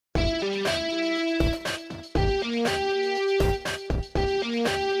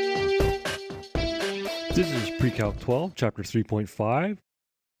Pre-Calc 12, Chapter 3.5.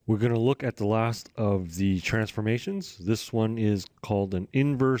 We're going to look at the last of the transformations. This one is called an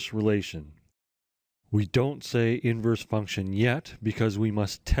inverse relation. We don't say inverse function yet because we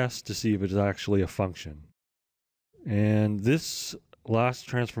must test to see if it is actually a function. And this last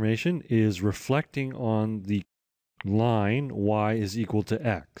transformation is reflecting on the line y is equal to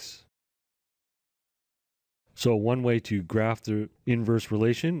x. So one way to graph the inverse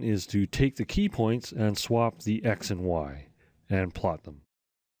relation is to take the key points and swap the x and y and plot them.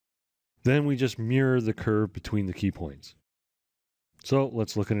 Then we just mirror the curve between the key points. So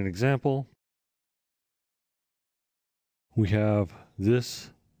let's look at an example. We have this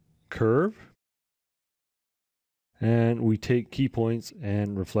curve, and we take key points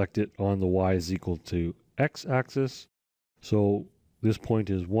and reflect it on the y is equal to x axis. So this point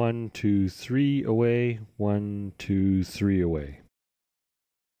is 1, 2, 3 away, 1, 2, 3 away.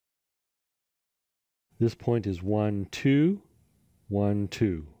 This point is 1, 2, 1,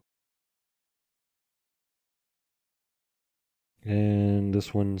 2. And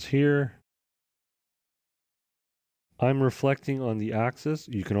this one's here. I'm reflecting on the axis.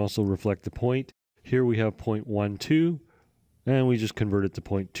 You can also reflect the point. Here we have point 1, 2, and we just convert it to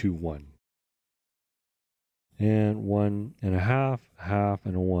point 2, 1. And 1 and a half,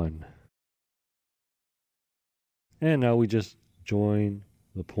 and a 1. And now we just join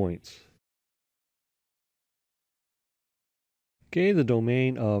the points. Okay, the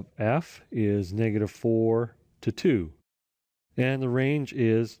domain of f is -4 to 2. And the range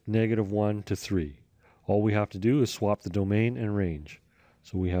is -1 to 3. All we have to do is swap the domain and range.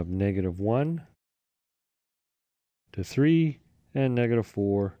 So we have -1 to 3 and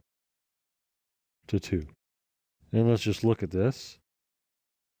 -4 to 2. And let's just look at this.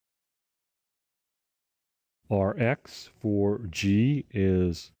 Our x for g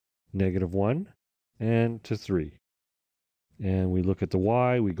is -1 and to 3. And we look at the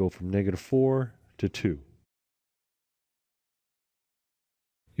y, we go from -4 to 2.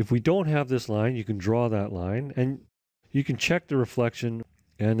 If we don't have this line, you can draw that line, and you can check the reflection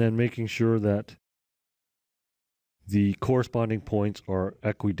and then making sure that the corresponding points are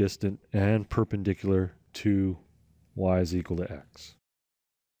equidistant and perpendicular to y is equal to x.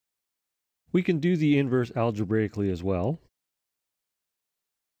 We can do the inverse algebraically as well.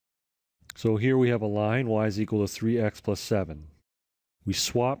 So here we have a line, y is equal to 3x plus 7. We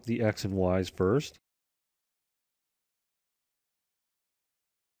swap the x and y's first.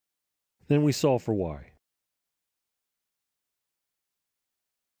 Then we solve for y.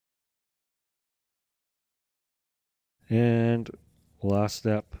 And last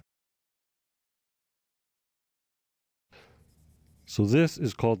step. So this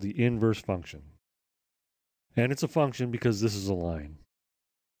is called the inverse function. And it's a function because this is a line.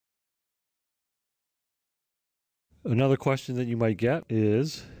 Another question that you might get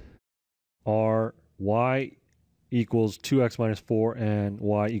is, are y equals 2x minus 4 and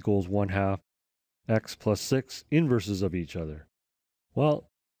y equals 1/2 x plus 6 inverses of each other? Well,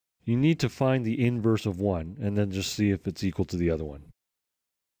 you need to find the inverse of one and then just see if it's equal to the other one.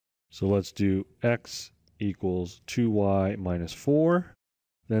 So let's do x equals 2y minus 4,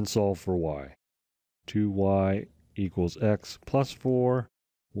 then solve for y. 2y equals x plus 4,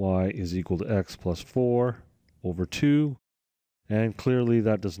 y is equal to x plus 4 over 2, and clearly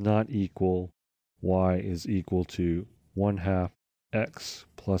that does not equal y is equal to 1/2 x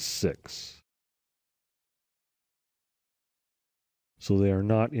plus 6. So they are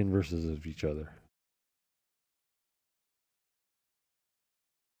not inverses of each other.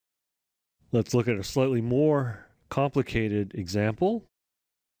 Let's look at a slightly more complicated example.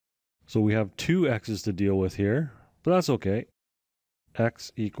 So we have two x's to deal with here, but that's okay.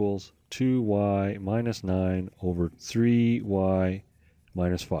 X equals 2y minus 9 over 3y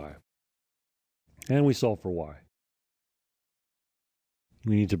minus 5. And we solve for y.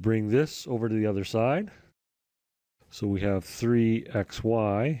 We need to bring this over to the other side. So we have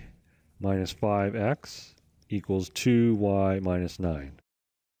 3xy minus 5x equals 2y minus 9.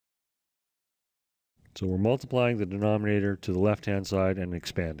 So we're multiplying the denominator to the left-hand side and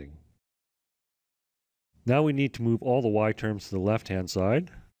expanding. Now we need to move all the y terms to the left-hand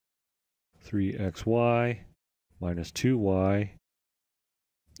side. 3xy minus 2y.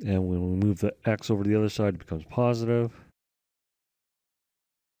 And when we move the x over to the other side, it becomes positive.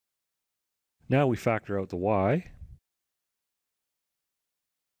 Now we factor out the y.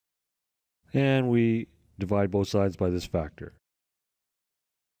 And we divide both sides by this factor.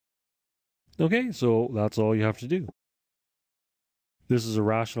 Okay, so that's all you have to do. This is a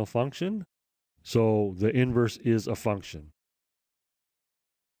rational function, so the inverse is a function.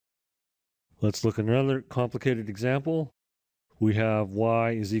 Let's look at another complicated example. We have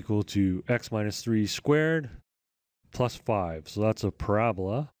y is equal to x minus 3 squared plus 5. So that's a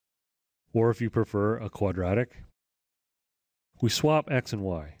parabola, or if you prefer, a quadratic. We swap x and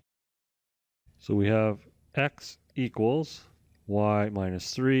y. So we have x equals y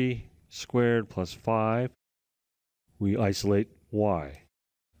minus 3 squared plus 5. We isolate y.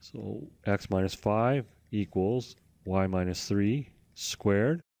 So x minus 5 equals y minus 3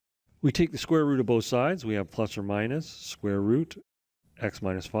 squared. We take the square root of both sides. We have plus or minus square root x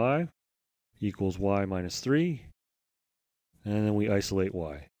minus 5 equals y minus 3. And then we isolate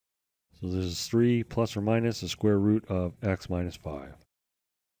y. So this is 3 plus or minus the square root of x minus 5.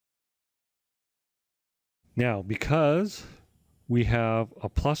 Now, because we have a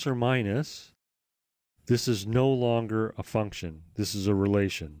plus or minus, this is no longer a function. This is a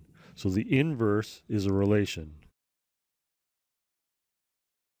relation. So the inverse is a relation.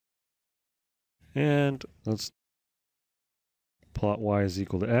 And let's plot y is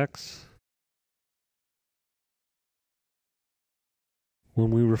equal to x.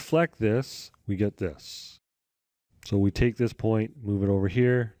 When we reflect this, we get this. So we take this point, move it over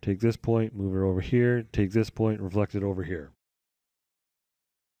here, take this point, move it over here, take this point, reflect it over here.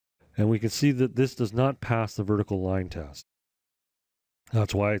 And we can see that this does not pass the vertical line test.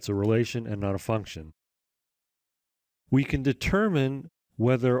 That's why it's a relation and not a function. We can determine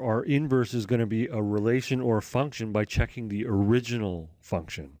whether our inverse is going to be a relation or a function by checking the original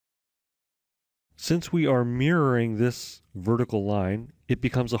function. Since we are mirroring this vertical line, it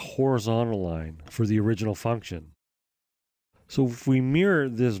becomes a horizontal line for the original function. So if we mirror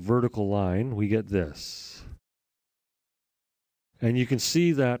this vertical line, we get this. And you can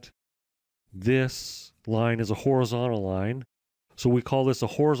see that this line is a horizontal line. So we call this a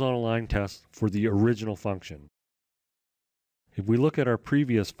horizontal line test for the original function. If we look at our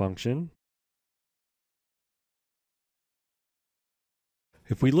previous function,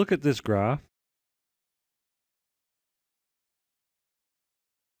 if we look at this graph,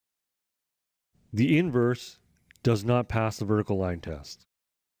 the inverse does not pass the vertical line test.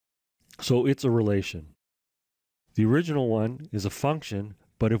 So it's a relation. The original one is a function,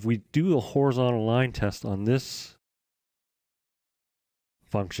 but if we do a horizontal line test on this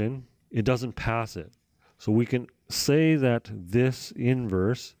function, it doesn't pass it. So we can say that this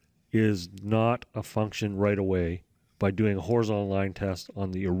inverse is not a function right away by doing a horizontal line test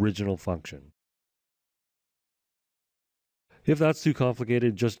on the original function. If that's too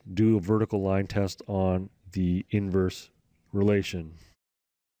complicated, just do a vertical line test on the inverse relation.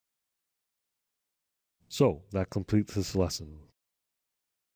 So that completes this lesson.